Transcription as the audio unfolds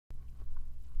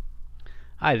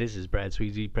Hi, this is Brad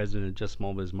Sweezy, President of Just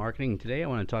Small Biz Marketing. Today I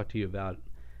want to talk to you about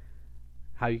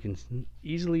how you can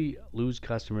easily lose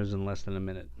customers in less than a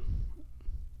minute.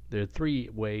 There are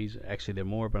three ways, actually there are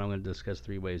more, but I'm going to discuss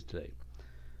three ways today.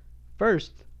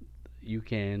 First, you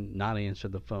can not answer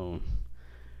the phone.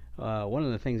 One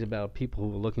of the things about people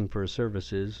who are looking for a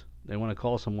service is they want to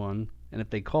call someone, and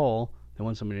if they call, they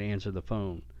want somebody to answer the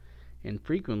phone. And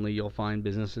frequently you'll find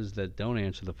businesses that don't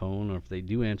answer the phone, or if they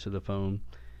do answer the phone,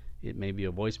 it may be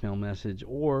a voicemail message,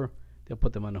 or they'll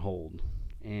put them on hold.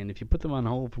 And if you put them on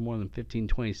hold for more than 15,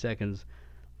 20 seconds,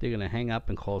 they're going to hang up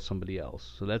and call somebody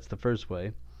else. So that's the first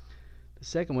way. The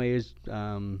second way is,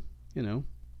 you know,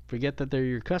 forget that they're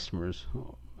your customers.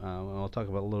 I'll talk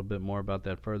about a little bit more about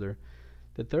that further.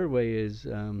 The third way is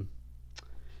um,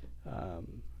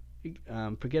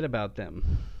 forget about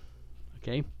them.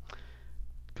 Okay,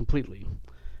 completely.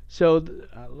 So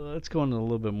let's go into a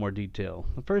little bit more detail.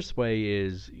 The first way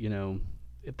is,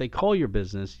 if they call your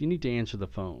business, you need to answer the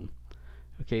phone.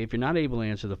 Okay, if you're not able to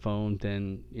answer the phone,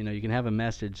 then you can have a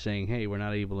message saying, "Hey, we're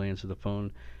not able to answer the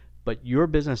phone," but your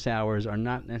business hours are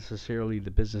not necessarily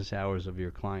the business hours of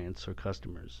your clients or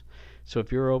customers. So if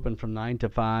you're open from 9 to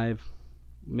 5,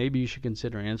 maybe you should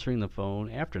consider answering the phone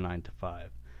after 9 to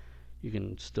 5. You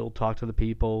can still talk to the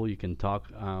people, you can talk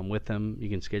with them, you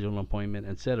can schedule an appointment,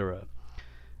 etc.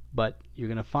 But you're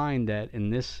going to find that in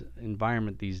this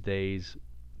environment these days,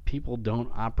 people don't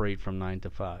operate from 9 to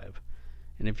 5.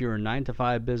 And if you're a 9 to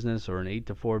 5 business or an 8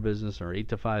 to 4 business or 8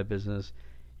 to 5 business,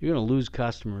 you're going to lose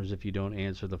customers if you don't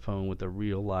answer the phone with a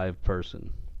real live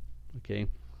person. Okay?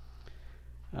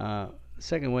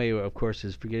 Second way, of course,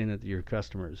 is forgetting that your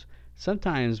customers.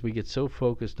 Sometimes we get so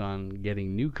focused on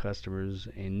getting new customers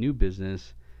and new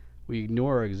business, we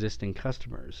ignore our existing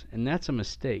customers. And that's a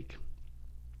mistake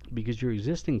because your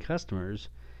existing customers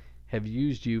have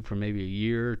used you for maybe a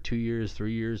year, 2 years,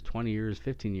 3 years, 20 years,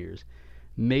 15 years.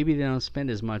 Maybe they don't spend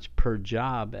as much per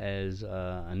job as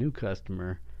a new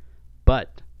customer,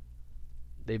 but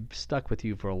they've stuck with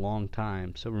you for a long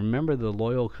time. So remember the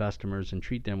loyal customers and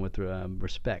treat them with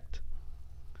respect.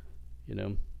 You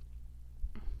know,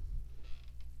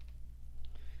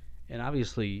 and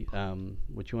obviously,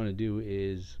 what you want to do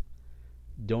is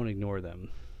don't ignore them.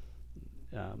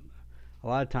 Um, a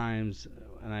lot of times,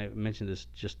 and I mentioned this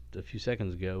just a few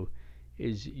seconds ago,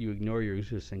 is you ignore your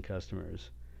existing customers.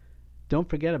 Don't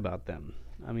forget about them.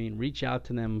 I mean, reach out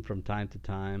to them from time to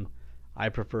time. I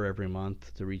prefer every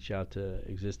month to reach out to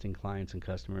existing clients and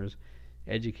customers,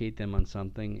 educate them on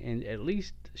something, and at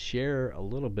least share a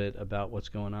little bit about what's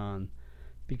going on.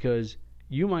 Because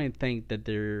you might think that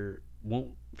they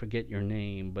won't forget your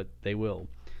name, but they will.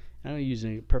 I'm going to use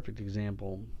a perfect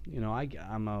example.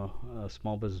 I'm a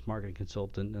small business marketing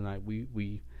consultant, and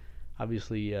we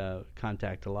obviously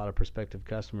contact a lot of prospective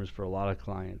customers for a lot of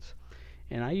clients.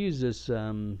 And I used this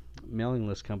mailing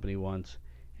list company once,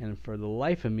 and for the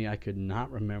life of me, I could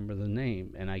not remember the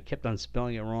name. And I kept on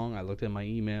spelling it wrong. I looked at my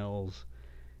emails,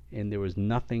 and there was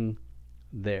nothing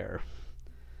there.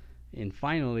 And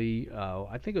finally,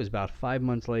 I think it was about 5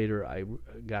 months later, I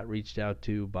got reached out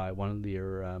to by one of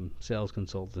their sales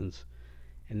consultants,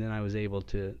 and then I was able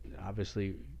to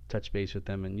obviously touch base with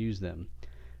them and use them.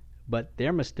 But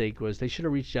their mistake was they should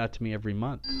have reached out to me every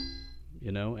month,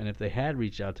 and if they had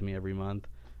reached out to me every month,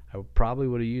 I probably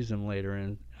would have used them later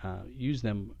and used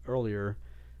them earlier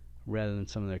rather than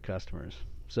some of their customers.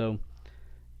 So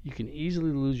you can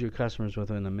easily lose your customers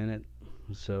within a minute.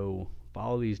 So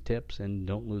follow these tips and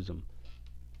don't lose them.